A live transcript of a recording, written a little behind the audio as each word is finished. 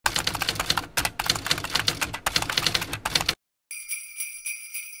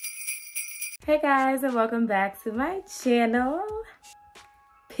Hey guys, and welcome back to my channel,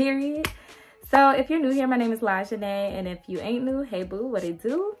 period. So if you're new here, my name is Lajanae, and if you ain't new, hey boo, what it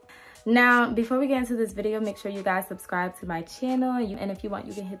do? Now, before we get into this video, make sure you guys subscribe to my channel, and if you want,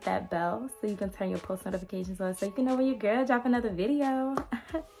 you can hit that bell so you can turn your post notifications on so you can know when your girl drop another video.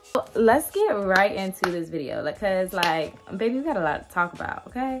 So let's get right into this video, because baby, we got a lot to talk about,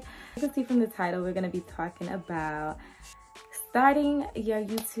 okay? You can see from the title, we're gonna be talking about starting your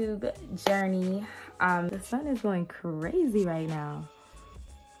YouTube journey. The sun is going crazy right now.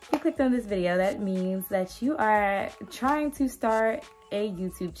 If you clicked on this video, that means that you are trying to start a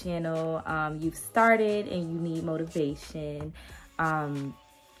YouTube channel. You've started and you need motivation. You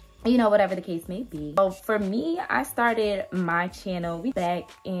know, whatever the case may be. So for me, I started my channel I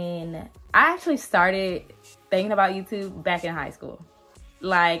actually started thinking about YouTube back in high school.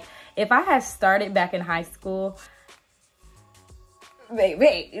 Like, if I had started back in high school,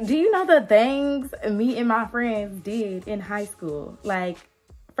 wait, do you know the things me and my friends did in high school? Like,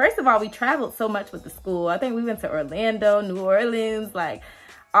 first of all, we traveled so much with the school. I think we went to Orlando, New Orleans, like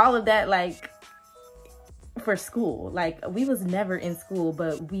all of that, like for school. Like, we was never in school,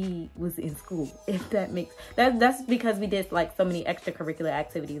 but we was in school, if that makes that's because we did like so many extracurricular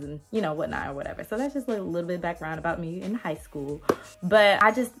activities and you know whatnot or whatever. So that's just a little bit of background about me in high school. But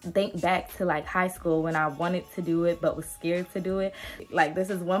I just think back to like high school when I wanted to do it but was scared to do it. Like, this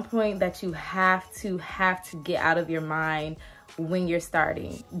is one point that you have to get out of your mind when you're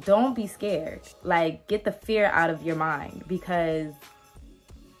starting. Don't be scared. Like, get the fear out of your mind, because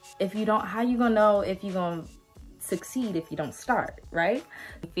if you don't, how you gonna know if you're gonna succeed if you don't start, right?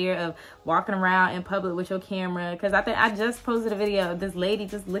 The fear of walking around in public with your camera, because I think I just posted a video of this lady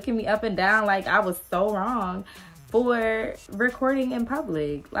just looking me up and down like I was so wrong for recording in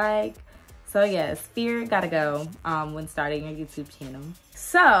public. Like, so yes, fear gotta go when starting your YouTube channel.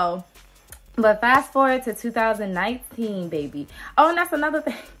 So, but fast forward to 2019, baby. Oh, and that's another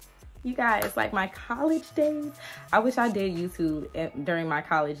thing. You guys, like my college days, I wish I did YouTube during my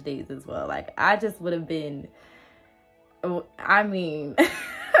college days as well. Like, I just would have been, I mean,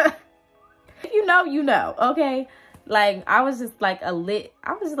 if you know, you know, okay? Like, I was just like a lit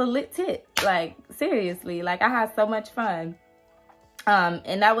tit. Like, seriously, like I had so much fun.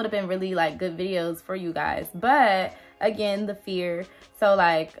 And that would have been really like good videos for you guys. But again, the fear. So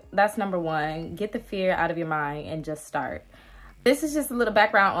like, that's number one. Get the fear out of your mind and just start. This is just a little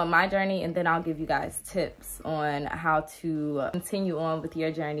background on my journey, and then I'll give you guys tips on how to continue on with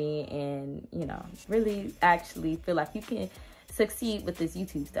your journey and, you know, really actually feel like you can succeed with this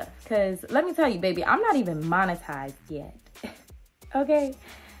YouTube stuff. Because let me tell you, baby, I'm not even monetized yet. Okay?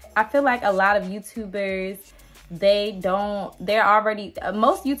 I feel like a lot of YouTubers,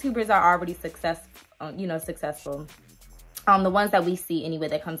 most YouTubers are already successful. The ones that we see anyway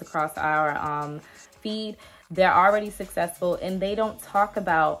that comes across our feed, they're already successful, and they don't talk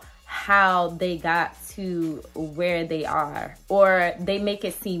about how they got to where they are, or they make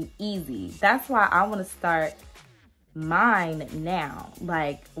it seem easy. That's why I want to start mine now,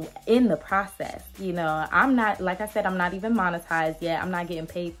 like in the process. You know, I'm not, like I said, I'm not even monetized yet. I'm not getting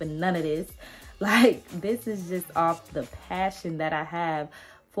paid for none of this. Like, this is just off the passion that I have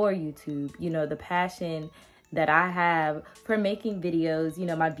for YouTube, you know, the passion that I have for making videos, you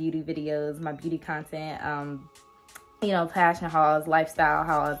know, my beauty videos, my beauty content, you know, fashion hauls, lifestyle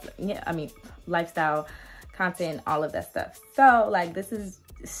hauls, yeah, I mean, lifestyle content, all of that stuff. So, like, this is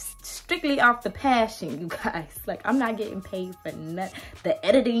strictly off the passion, you guys. Like, I'm not getting paid for the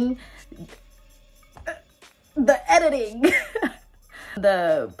editing,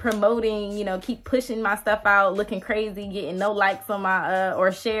 the promoting, you know, keep pushing my stuff out, looking crazy, getting no likes on my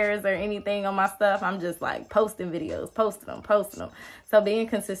or shares or anything on my stuff. I'm just like posting videos, posting them. So being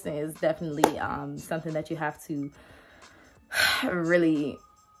consistent is definitely something that you have to really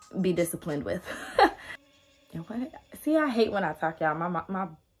be disciplined with. And what? See, I hate when I talk, y'all. My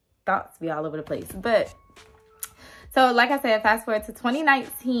thoughts be all over the place. But so, like I said, fast forward to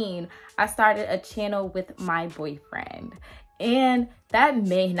 2019, I started a channel with my boyfriend. And that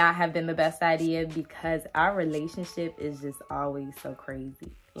may not have been the best idea, because our relationship is just always so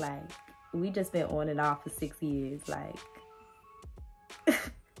crazy. Like, we just been on and off for 6 years. Like,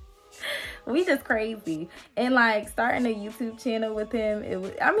 we just crazy. And like, starting a YouTube channel with him,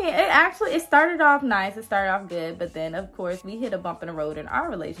 it started off nice. It started off good. But then, of course, we hit a bump in the road in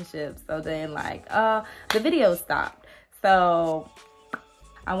our relationship. So then, like, the video stopped. So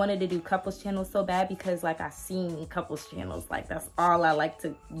I wanted to do couples channels so bad, because like, I seen couples channels, like that's all I like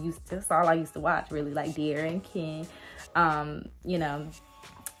to use. That's all I used to watch, really, like Dear and Ken, you know.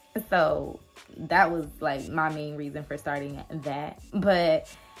 So that was like my main reason for starting that. But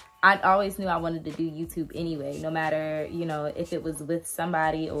I always knew I wanted to do YouTube anyway, no matter, you know, if it was with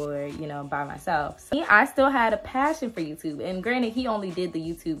somebody or, you know, by myself. So I still had a passion for YouTube. And granted, he only did the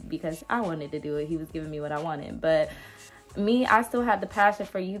YouTube because I wanted to do it. He was giving me what I wanted. But me, I still had the passion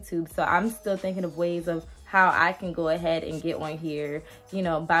for YouTube. So I'm still thinking of ways of how I can go ahead and get on here, you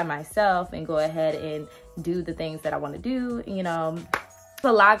know, by myself and go ahead and do the things that I want to do. You know,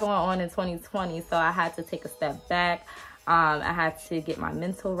 there's a lot going on in 2020. So I had to take a step back. I had to get my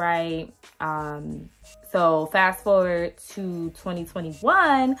mental right. So fast forward to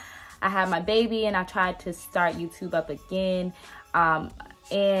 2021, I had my baby and I tried to start YouTube up again.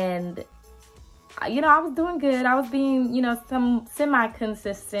 And, you know, I was doing good. I was being, you know, some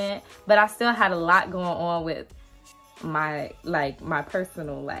semi-consistent, but I still had a lot going on with my, like, my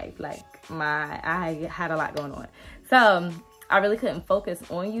personal life. Like, I had a lot going on. So I really couldn't focus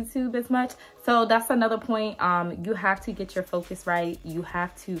on YouTube as much. So that's another point. You have to get your focus right. You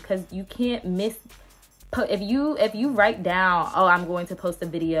have to, because you can't miss. If you write down, oh, I'm going to post a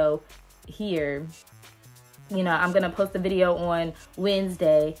video here, you know, I'm going to post a video on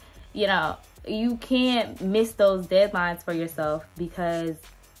Wednesday, you know, you can't miss those deadlines for yourself, because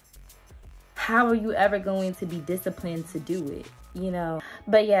how are you ever going to be disciplined to do it? You know.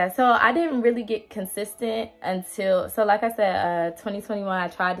 But yeah, so I didn't really get consistent until, so like I said, 2021 I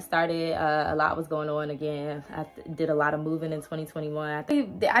tried to start it. A lot was going on again. I did a lot of moving in 2021.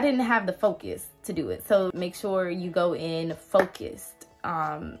 I didn't have the focus to do it. So make sure you go in focused,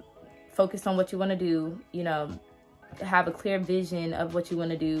 focused on what you want to do, you know, have a clear vision of what you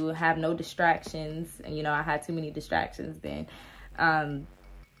want to do, have no distractions. And you know, I had too many distractions then.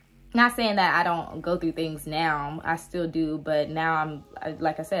 Not saying that I don't go through things now. I still do, but now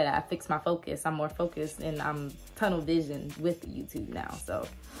like I said, I fixed my focus. I'm more focused and I'm tunnel vision with YouTube now. So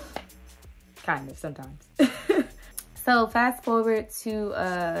kind of sometimes. So fast forward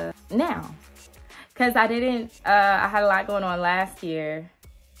to now, because I had a lot going on last year.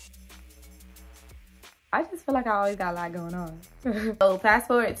 I just feel like I always got a lot going on. So fast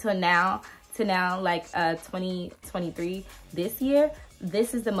forward to now, like 2023, this year.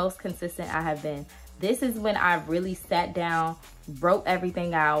 This is the most consistent I have been. This is when I really sat down, wrote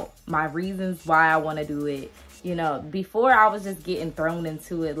everything out, my reasons why I want to do it. You know, before I was just getting thrown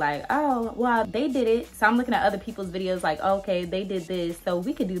into it like, oh, well, they did it. So I'm looking at other people's videos like, okay, they did this, so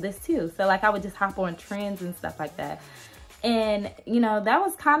we could do this too. So like I would just hop on trends and stuff like that. And, you know, that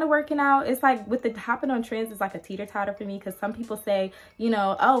was kind of working out. It's like with the hopping on trends, it's like a teeter-totter for me, because some people say, you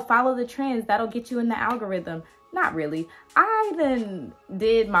know, oh, follow the trends. That'll get you in the algorithm. Not really. I then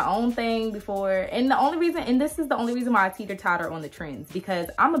did my own thing before. And the only reason, and this is the only reason why I teeter-totter on the trends, because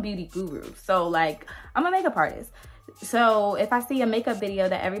I'm a beauty guru. So like, I'm a makeup artist. So if I see a makeup video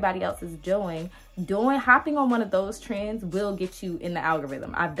that everybody else is doing, hopping on one of those trends will get you in the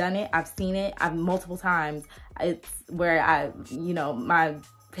algorithm. I've done it. I've seen it. Multiple times. It's where you know, my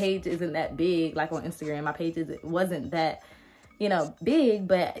page isn't that big. Like on Instagram, my page wasn't that, you know, big,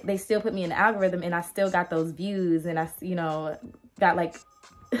 but they still put me in the algorithm and I still got those views, and I, you know, got like,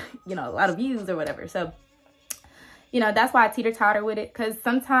 you know, a lot of views or whatever. So, you know, that's why I teeter-totter with it. Because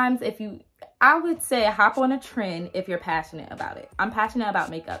sometimes I would say hop on a trend if you're passionate about it. I'm passionate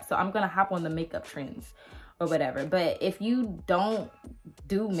about makeup, so I'm going to hop on the makeup trends or whatever. But if you don't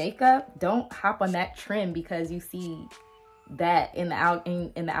do makeup, don't hop on that trend because you see that in the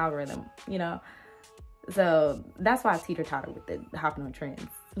algorithm, you know. So that's why I teeter-totter with the hopping on trends,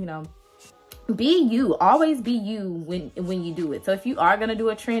 you know. Be you. Always be you when you do it. So if you are going to do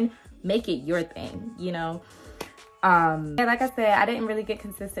a trend, make it your thing, you know. Like I said, I didn't really get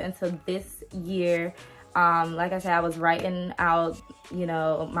consistent until this year. Like I said, I was writing out, you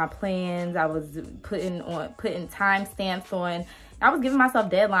know, my plans. I was putting timestamps on. I was giving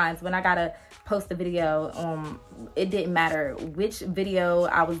myself deadlines when I gotta post a video. It didn't matter which video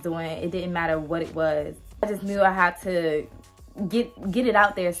I was doing. It didn't matter what it was. I just knew I had to get it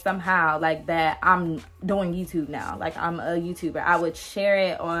out there somehow, like that I'm doing YouTube now. Like I'm a YouTuber. I would share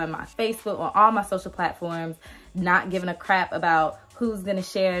it on my Facebook, on all my social platforms, not giving a crap about who's gonna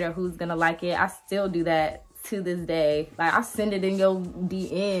share it or who's gonna like it. I still do that to this day. Like I send it in your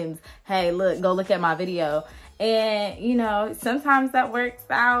DMs. Hey, look, go look at my video. And, you know, sometimes that works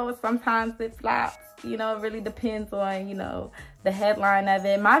out, sometimes it flops. You know, it really depends on, you know, the headline of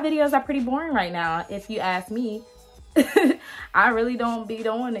it. My videos are pretty boring right now, if you ask me. I really don't be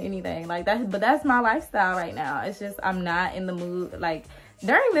doing anything like that, but that's my lifestyle right now. It's just, I'm not in the mood. Like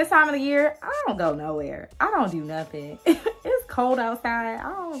during this time of the year, I don't go nowhere. I don't do nothing. It's cold outside. I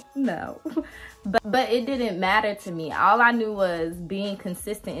don't know. But it didn't matter to me. All I knew was being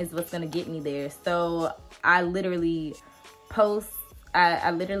consistent is what's going to get me there. So I literally post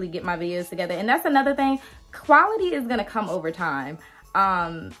I literally get my videos together. And that's another thing. Quality is gonna come over time.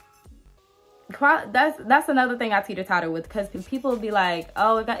 That's another thing I teeter-totter with, because people will be like,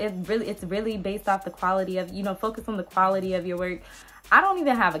 oh, it's really based off the quality of, you know, focus on the quality of your work. I don't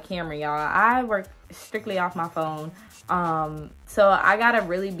even have a camera, y'all. I work strictly off my phone. So I gotta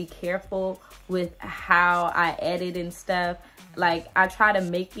really be careful with how I edit and stuff. Like, I try to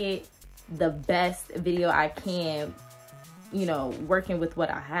make it the best video I can, you know, working with what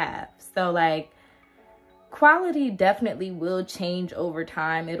I have. So like, quality definitely will change over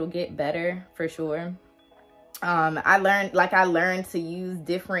time. It'll get better for sure. I learned to use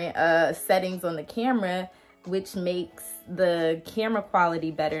different settings on the camera, which makes the camera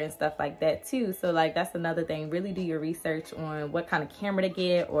quality better and stuff like that too. So like, that's another thing. Really do your research on what kind of camera to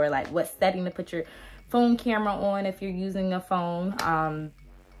get, or like what setting to put your phone camera on if you're using a phone,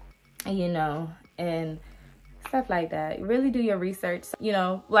 you know, and stuff like that. Really do your research. You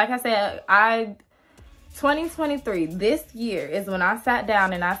know, like I said, 2023, this year is when I sat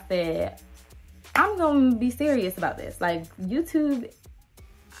down and I said, I'm gonna be serious about this. Like, YouTube,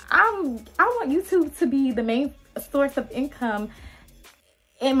 I want YouTube to be the main source of income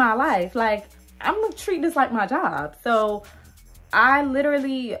in my life. Like, I'm gonna treat this like my job. So I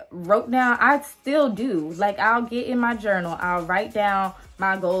literally wrote down, I still do, like, I'll get in my journal, I'll write down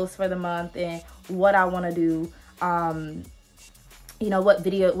my goals for the month and what I want to do, you know,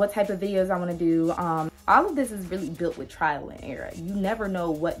 what type of videos I want to do. All of this is really built with trial and error. You never know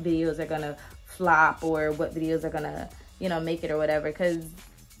what videos are gonna flop or what videos are gonna, you know, make it or whatever. Because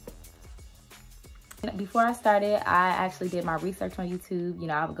before I started, I actually did my research on YouTube. You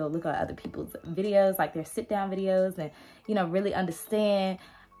know, I would go look at other people's videos, like their sit down videos, and, you know, really understanding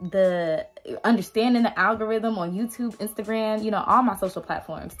the algorithm on YouTube, Instagram, you know, all my social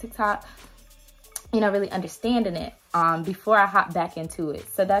platforms, TikTok, you know, really understanding it before I hop back into it.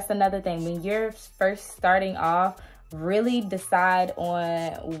 So that's another thing. When you're first starting off, really decide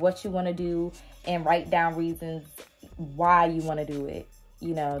on what you want to do and write down reasons why you want to do it.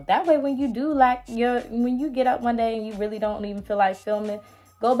 You know, that way when you do, like, when you get up one day and you really don't even feel like filming,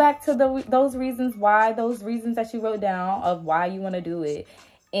 go back to those reasons that you wrote down of why you want to do it,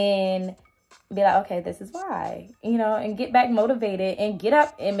 and be like, okay, this is why, you know, and get back motivated and get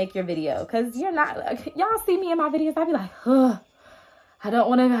up and make your video. Because you're not, like, y'all see me in my videos, I'll be like, I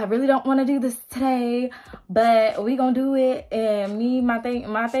really don't want to do this today, but we gonna do it. And my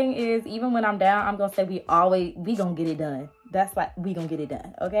thing is, even when I'm down, I'm gonna say we gonna get it done. That's like, we gonna get it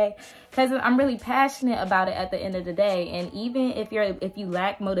done, okay? Because I'm really passionate about it at the end of the day. And even if you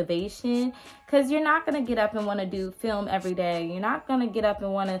lack motivation, because you're not gonna get up and want to film every day. You're not gonna get up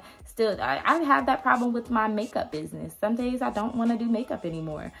and want to I have that problem with my makeup business. Some days I don't want to do makeup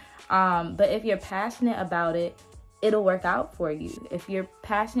anymore. But if you're passionate about it, it'll work out for you. If you're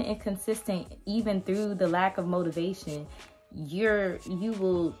passionate and consistent, even through the lack of motivation, you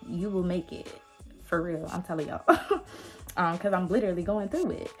will make it, for real. I'm telling y'all. Because I'm literally going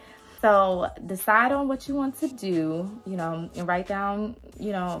through it. So decide on what you want to do, you know, and write down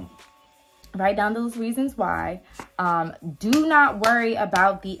those reasons why. Do not worry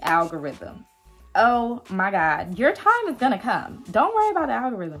about the algorithm. Oh my God, your time is gonna come. Don't worry about the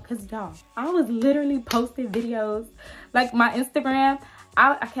algorithm, because y'all, I was literally posting videos, like my Instagram,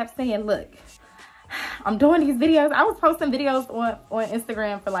 I kept saying, look, I'm doing these videos. I was posting videos on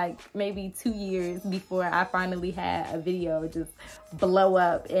Instagram for like maybe 2 years before I finally had a video just blow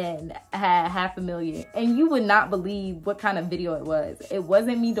up and had 500,000. And you would not believe what kind of video it was. It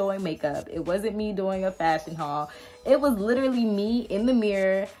wasn't me doing makeup. It wasn't me doing a fashion haul. It was literally me in the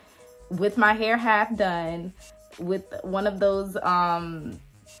mirror with my hair half done with one of those, I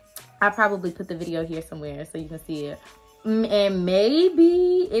probably put the video here somewhere so you can see it. And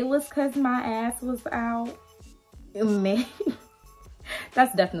maybe it was because my ass was out. Maybe.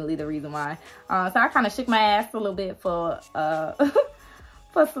 That's definitely the reason why. So I kind of shook my ass a little bit for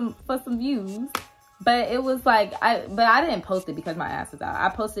some views. But it was like, I didn't post it because my ass was out. I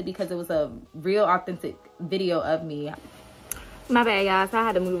posted because it was a real authentic video of me. My bad, guys. I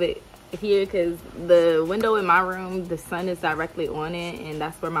had to move it here because the window in my room, the sun is directly on it, and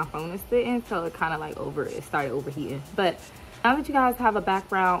that's where my phone is sitting, so it kind of like it started overheating. But now that you guys have a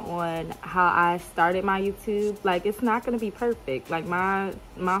background on how I started my YouTube, like, it's not going to be perfect. Like, my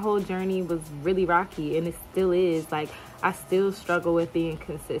whole journey was really rocky, and it still is. Like, I still struggle with being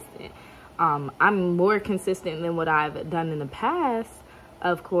consistent. I'm more consistent than what I've done in the past,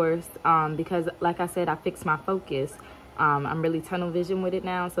 of course, because like I said, I fixed my focus. I'm really tunnel vision with it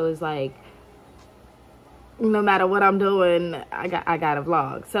now, so it's like no matter what I'm doing, I got a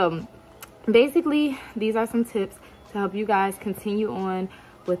vlog. So basically, these are some tips to help you guys continue on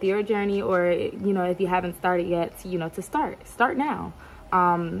with your journey, or, you know, if you haven't started yet, to, you know, to start now.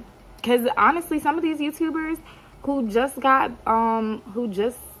 Because honestly, some of these YouTubers who just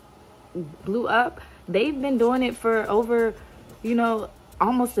blew up, they've been doing it for over, you know,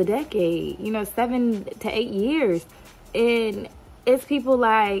 almost a decade, you know, 7 to 8 years. And it's people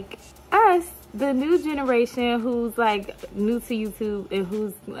like us, the new generation, who's like new to YouTube and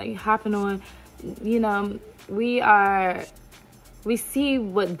who's like hopping on, you know, we see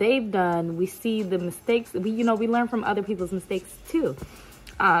what they've done. We see the mistakes. We learn from other people's mistakes too.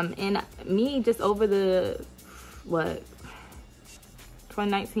 And me, just over the,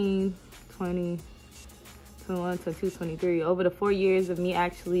 2019, 20, 21, 22, 23, over the 4 years of me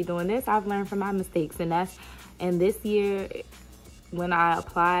actually doing this, I've learned from my mistakes. And this year, when I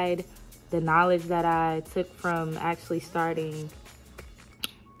applied the knowledge that I took from actually starting,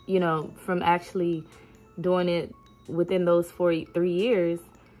 you know, from actually doing it within those 3 years,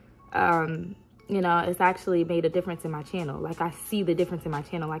 you know, it's actually made a difference in my channel. Like, I see the difference in my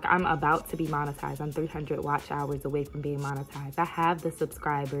channel. Like, I'm about to be monetized. I'm 300 watch hours away from being monetized. I have the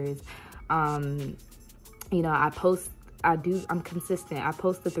subscribers. You know, I'm consistent. I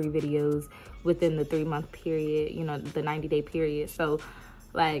post the 3 videos within the 3-month period, you know, the 90-day period. So,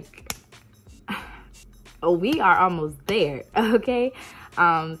 like, we are almost there, okay?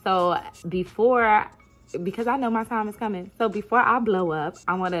 So because I know my time is coming. So before I blow up,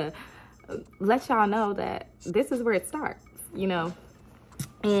 I want to let y'all know that this is where it starts, you know,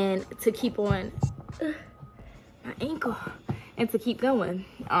 and to keep on my ankle and to keep going.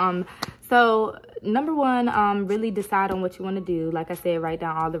 So number one, really decide on what you want to do. Like I said, write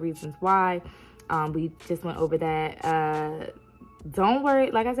down all the reasons why. We just went over that. Don't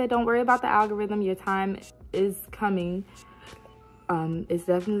worry. Like I said, don't worry about the algorithm. Your time is coming. It's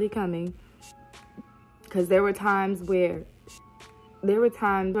definitely coming. Because there were times where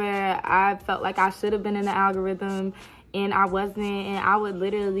I felt like I should have been in the algorithm and I wasn't, and I would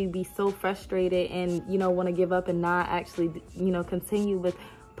literally be so frustrated and, you know, want to give up and not actually, you know, continue with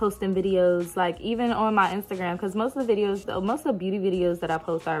posting videos, like even on my Instagram, because most of the beauty videos that I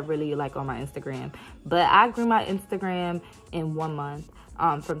post are really like on my Instagram. But I grew my Instagram in 1 month,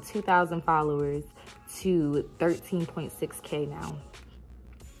 from 2,000 followers to 13.6K now.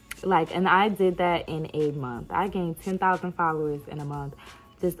 Like, and I did that in a month. I gained 10,000 followers in a month,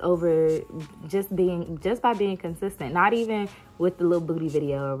 just by being consistent. Not even with the little booty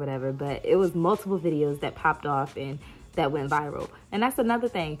video or whatever, but it was multiple videos that popped off and that went viral. And that's another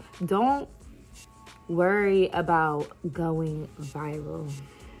thing. Don't worry about going viral.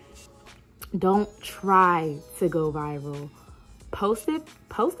 Don't try to go viral. Post a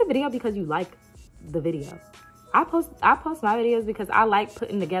video because you like the video. I post my videos because I like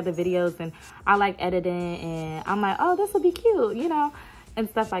putting together videos and I like editing, and I'm like, oh, this will be cute, you know, and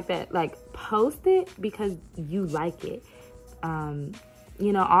stuff like that. Like, post it because you like it. You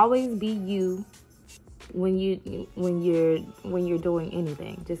know, always be you when you're doing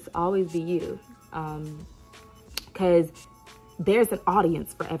anything. Just always be you, because there's an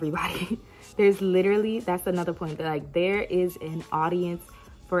audience for everybody. That's another point, that like there is an audience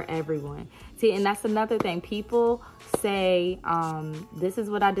for everyone. See, and that's another thing. People say, this is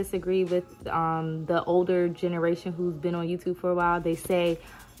what I disagree with, the older generation who's been on YouTube for a while. They say,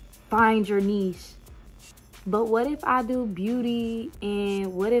 find your niche. But what if I do beauty,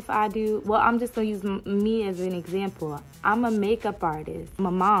 and what if I do, well, I'm just gonna use me as an example. I'm a makeup artist. I'm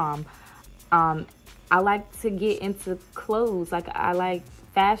a mom. I like to get into clothes. Like, I like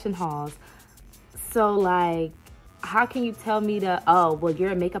fashion hauls. So, like, how can you tell me to, oh, well,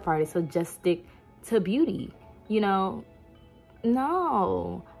 you're a makeup artist, so just stick to beauty, you know?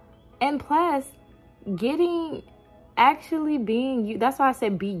 No. And plus, actually being you, that's why I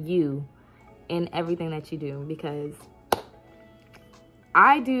said be you in everything that you do, because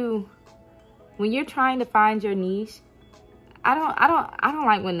when you're trying to find your niche, I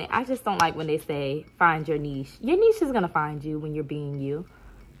just don't like when they say find your niche. Your niche is gonna find you when you're being you.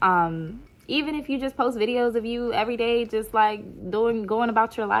 Even if you just post videos of you every day, just like going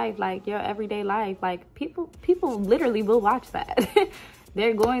about your life, like your everyday life, like people literally will watch that.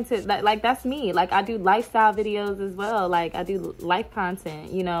 They're going to, like, that's me. Like, I do lifestyle videos as well. Like, I do life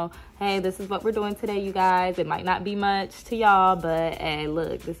content, you know. Hey, this is what we're doing today, you guys. It might not be much to y'all, but hey,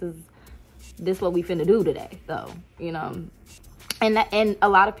 look, this is what we finna do today, though, you know. And a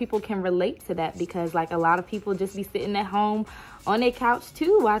lot of people can relate to that, because like a lot of people just be sitting at home on their couch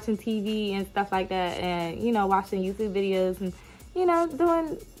too, watching TV and stuff like that, and, you know, watching YouTube videos and, you know,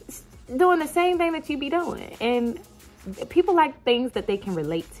 doing the same thing that you be doing. And people like things that they can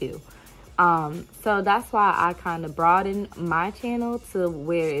relate to. So that's why I kind of broadened my channel to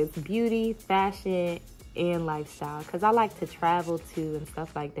where it's beauty, fashion, and lifestyle, because I like to travel too and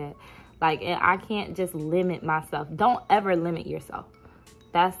stuff like that. Like, and I can't just limit myself. Don't ever limit yourself.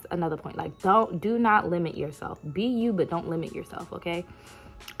 That's another point. Like, do not limit yourself. Be you, but don't limit yourself, okay?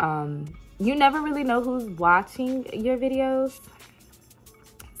 You never really know who's watching your videos.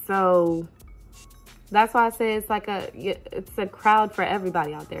 So that's why I say it's a crowd for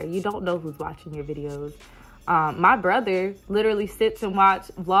everybody out there. You don't know who's watching your videos. My brother literally sits and watch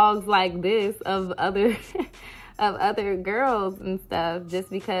vlogs like this of other of other girls and stuff, just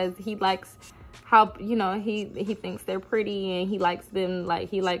because he likes how, you know, he thinks they're pretty, and he likes them, like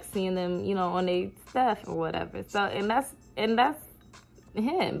he likes seeing them, you know, on their stuff or whatever. So and that's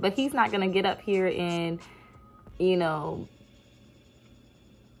him. But he's not gonna get up here and, you know,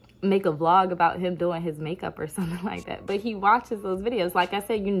 make a vlog about him doing his makeup or something like that. But he watches those videos. Like I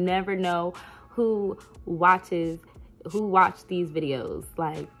said, you never know who watch these videos.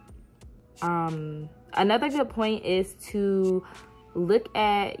 Like, another good point is to look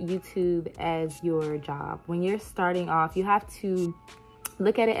at YouTube as your job. When you're starting off, you have to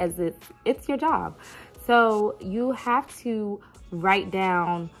look at it as if it's your job. So you have to write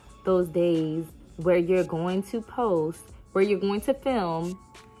down those days where you're going to post, where you're going to film.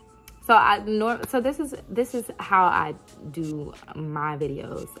 So this is how I do my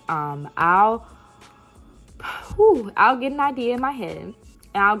videos. I'll get an idea in my head,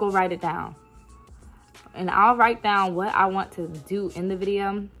 and I'll go write it down. And I'll write down what I want to do in the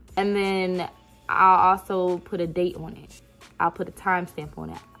video, and then I'll also put a date on it. I'll put a timestamp on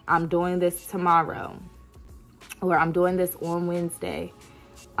it. I'm doing this tomorrow, or I'm doing this on Wednesday.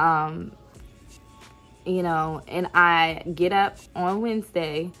 You know, and I get up on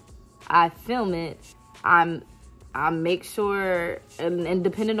Wednesday, I film it, I make sure, and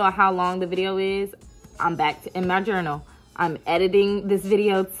depending on how long the video is, I'm back in my journal. I'm editing this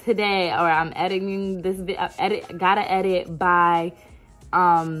video today, or I'm editing this gotta edit by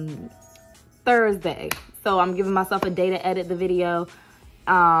Thursday. So I'm giving myself a day to edit the video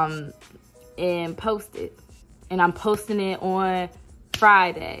and post it. And I'm posting it on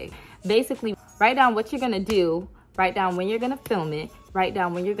Friday. Basically, write down what you're gonna do, write down when you're gonna film it, write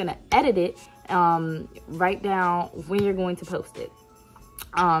down when you're gonna edit it, write down when you're going to post it.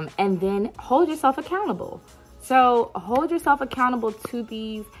 And then hold yourself accountable. So hold yourself accountable to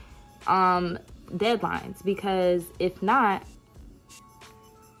these deadlines, because if not,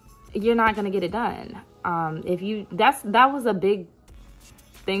 you're not gonna get it done. That was a big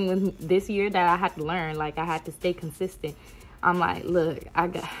thing with this year that I had to learn. Like, I had to stay consistent. I'm like, look, I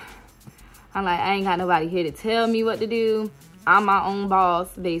ain't got nobody here to tell me what to do. I'm my own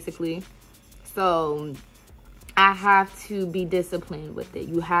boss, basically. So I have to be disciplined with it.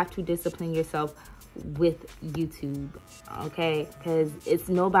 You have to discipline yourself with YouTube, okay? Because it's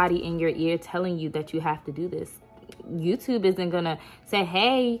nobody in your ear telling you that you have to do this. YouTube isn't gonna say,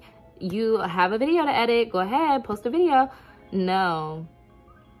 hey, you have a video to edit, go ahead, post a video. No,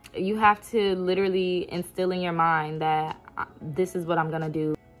 you have to literally instill in your mind that this is what I'm gonna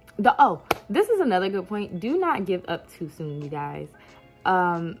do. This is another good point. Do not give up too soon, you guys.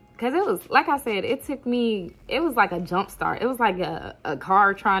 Because it was, like I said, it was like a jump start. It was like a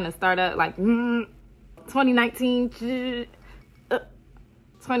car trying to start up, like 2019,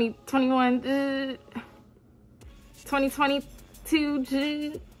 2021,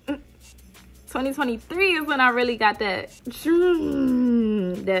 2022, 2023 is when I really got that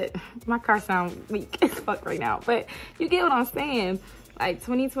my car sounds weak as fuck right now, but you get what I'm saying. Like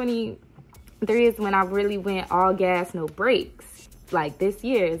 2023 is when I really went all gas, no brakes. Like, this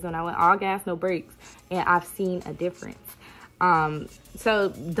year is when I went all gas, no brakes, and I've seen a difference. So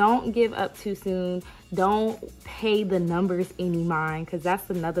don't give up too soon. Don't pay the numbers any mind, because that's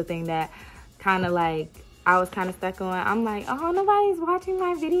another thing that kind of like I was kind of stuck on. I'm like, oh, nobody's watching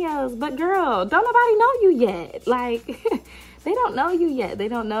my videos. But girl, don't nobody know you yet. Like, they don't know you yet. They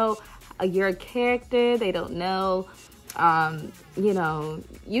don't know your character. They don't know, you know,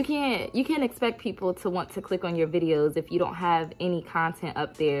 you can't expect people to want to click on your videos if you don't have any content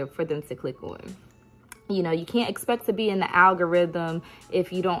up there for them to click on. You know, you can't expect to be in the algorithm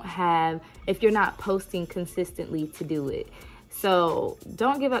if you're not posting consistently to do it. So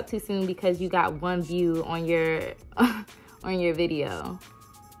don't give up too soon because you got one view on your on your video.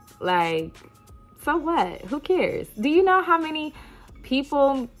 Like, so what? Who cares? Do you know how many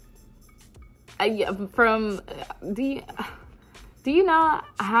people do you know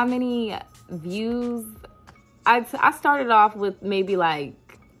how many views? I started off with maybe like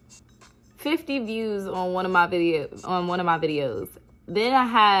 50 views on one of my videos. Then I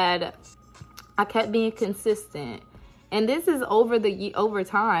had I kept being consistent. And this is over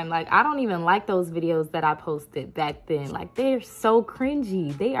time. Like, I don't even like those videos that I posted back then. Like, they're so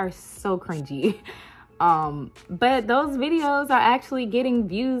cringy. They are so cringy. But those videos are actually getting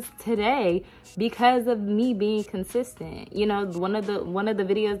views today because of me being consistent. You know, one of the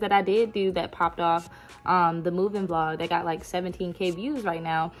videos that I did do that popped off, the moving vlog, that got like 17K views right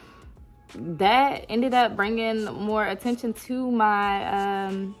now, that ended up bringing more attention to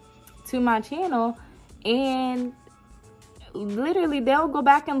my channel. And literally, they'll go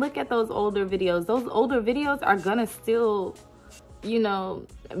back and look at those older videos. Those older videos are gonna still, you know,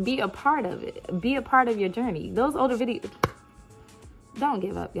 be a part of it, be a part of your journey. Those older videos, don't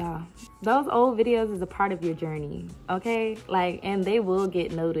give up, y'all. Those old videos is a part of your journey, okay? Like, and they will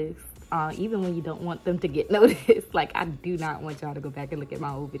get noticed, even when you don't want them to get noticed. Like, I do not want y'all to go back and look at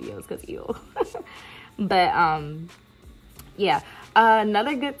my old videos, because ew. But yeah,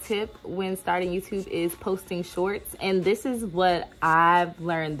 another good tip when starting YouTube is posting shorts. And this is what I've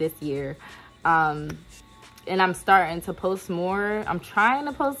learned this year. And I'm starting to post more. I'm trying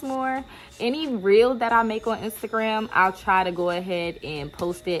to post more. Any reel that I make on Instagram, I'll try to go ahead and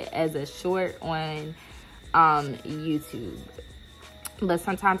post it as a short on YouTube. But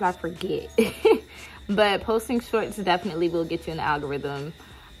sometimes I forget. But posting shorts definitely will get you in the algorithm.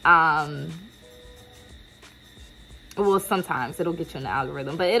 Well, sometimes it'll get you in the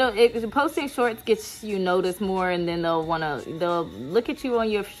algorithm, but posting shorts gets you noticed more, and then they'll look at you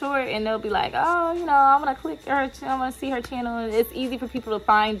on your short, and they'll be like, oh, you know, I'm gonna click her, I'm gonna see her channel. It's easy for people to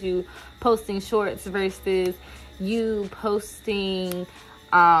find you posting shorts versus you posting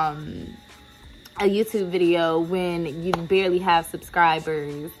a YouTube video when you barely have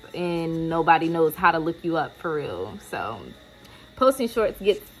subscribers and nobody knows how to look you up for real. So posting shorts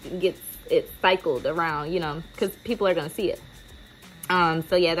gets it cycled around, you know, because people are gonna see it.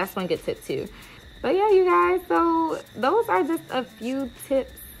 So yeah, that's one good tip too. But yeah, you guys, so those are just a few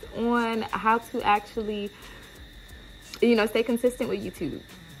tips on how to actually, you know, stay consistent with YouTube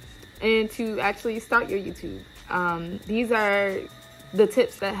and to actually start your YouTube. These are the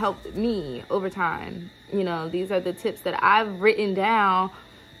tips that helped me over time. You know, these are the tips that I've written down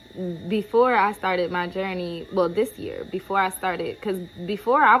before I started my journey. Well, this year, before I started, because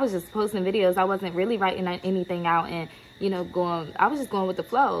before I was just posting videos, I wasn't really writing anything out and, you know, I was just going with the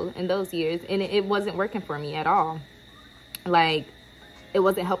flow in those years, and it wasn't working for me at all. Like, it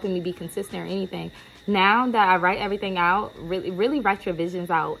wasn't helping me be consistent or anything. Now that I write everything out, really write your visions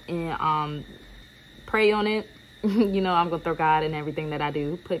out and pray on it. You know, I'm gonna throw God in everything that I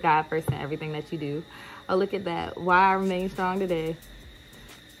do. Put God first in everything that you do. Oh, look at that. Why I remain strong today.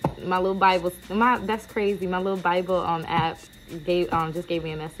 My little Bible, that's crazy. My little Bible app just gave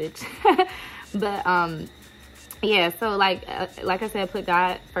me a message. But yeah, so like I said, put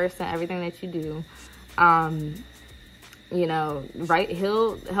God first in everything that you do. You know,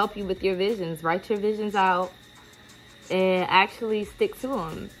 he'll help you with your visions. Write your visions out and actually stick to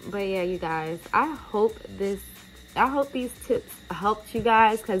them. But yeah, you guys, I hope these tips helped you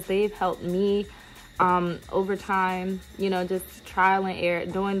guys, because they've helped me over time. You know, just trial and error,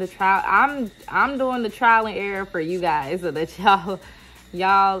 doing the trial. I'm doing the trial and error for you guys, so that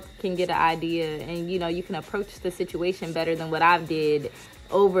y'all can get an idea, and you know, you can approach the situation better than what I've did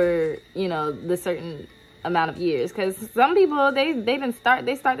over, you know, the certain amount of years. Because some people, they start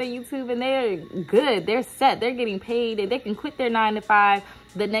their YouTube and they're good, they're set, they're getting paid, and they can quit their 9-to-5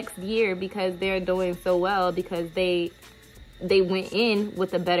 the next year because they're doing so well, because they went in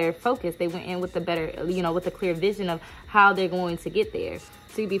with a better focus. They went in with a better, you know, with a clear vision of how they're going to get there.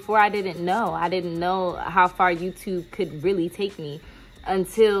 See, before I didn't know how far YouTube could really take me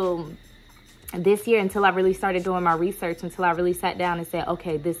until this year, until I really started doing my research, until I really sat down and said,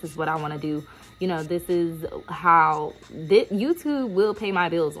 okay, this is what I want to do. You know, this is how YouTube will pay my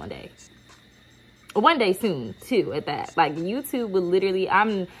bills one day. One day soon, too, at that. Like, YouTube will literally,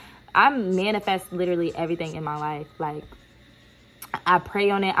 I manifest literally everything in my life. Like, I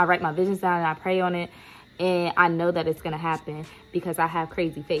pray on it. I write my visions down and I pray on it. And I know that it's going to happen because I have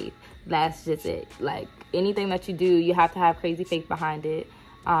crazy faith. That's just it. Like, anything that you do, you have to have crazy faith behind it.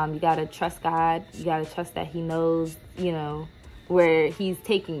 You got to trust God. You got to trust that he knows, you know, where he's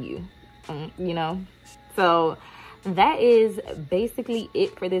taking you, you know. So that is basically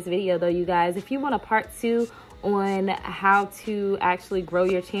it for this video, though, you guys. If you want a part 2 on how to actually grow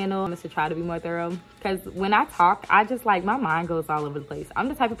your channel, I'm going to try to be more thorough, because when I talk, I just, like, my mind goes all over the place. I'm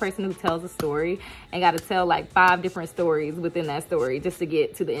the type of person who tells a story and got to tell like 5 different stories within that story just to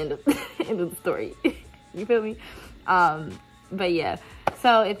get to the end of the story. You feel me? But yeah,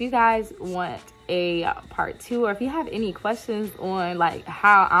 so if you guys want a part 2, or if you have any questions on like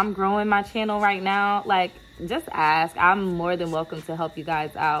how I'm growing my channel right now, like just ask. I'm more than welcome to help you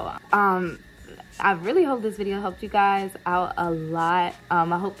guys out. I really hope this video helped you guys out a lot.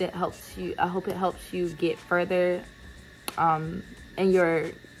 I hope it helps you. I hope it helps you get further in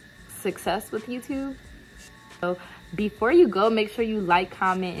your success with YouTube. So before you go, make sure you like,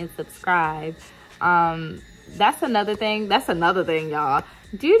 comment, and subscribe. That's another thing, y'all.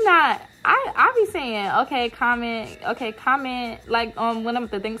 Do not, I be saying, okay, comment, like on one of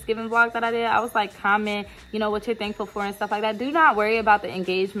the Thanksgiving vlogs that I did, I was like, comment, you know, what you're thankful for and stuff like that. Do not worry about the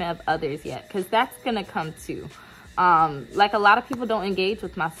engagement of others yet, because that's gonna come too. Like a lot of people don't engage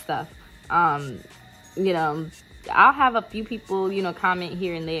with my stuff. You know, I'll have a few people, you know, comment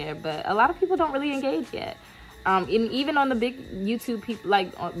here and there, but a lot of people don't really engage yet. And even on the big YouTube people,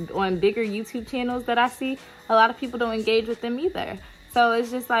 like on bigger YouTube channels that I see, a lot of people don't engage with them either. So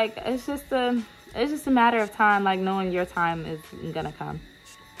it's just like, it's just a matter of time, like knowing your time is gonna come.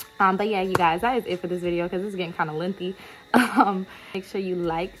 But yeah, you guys, that is it for this video, because it's getting kind of lengthy. Make sure you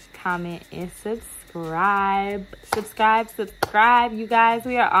like, comment, and subscribe. Subscribe, you guys.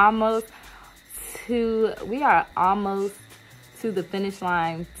 We are almost to the finish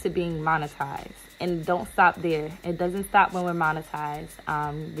line to being monetized. And don't stop there. It doesn't stop when we're monetized.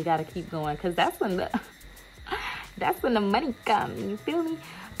 We gotta keep going, because that's when the money comes. You feel me?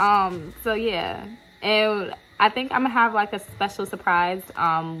 So yeah, and I think I'm gonna have like a special surprise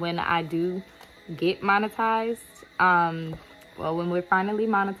when I do get monetized. Well, when we're finally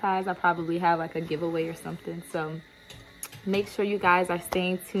monetized, I'll probably have like a giveaway or something. So make sure you guys are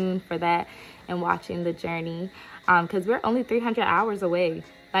staying tuned for that and watching the journey, because we're only 300 hours away.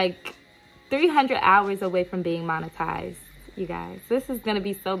 Like 300 hours away from being monetized, you guys. This is gonna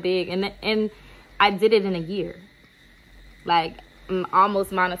be so big, and I did it in a year. Like, I'm almost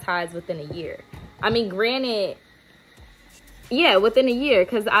monetized within a year. I mean, granted, yeah, within a year,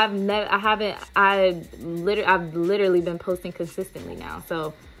 because I've literally been posting consistently now.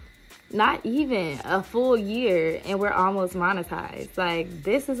 So not even a full year, and we're almost monetized. Like,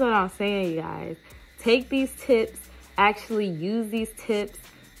 this is what I'm saying, you guys. Take these tips, actually use these tips.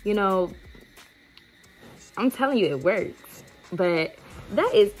 You know, I'm telling you, it works. But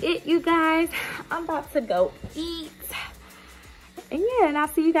that is it, you guys. I'm about to go eat. And yeah, and I'll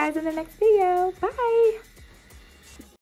see you guys in the next video. Bye.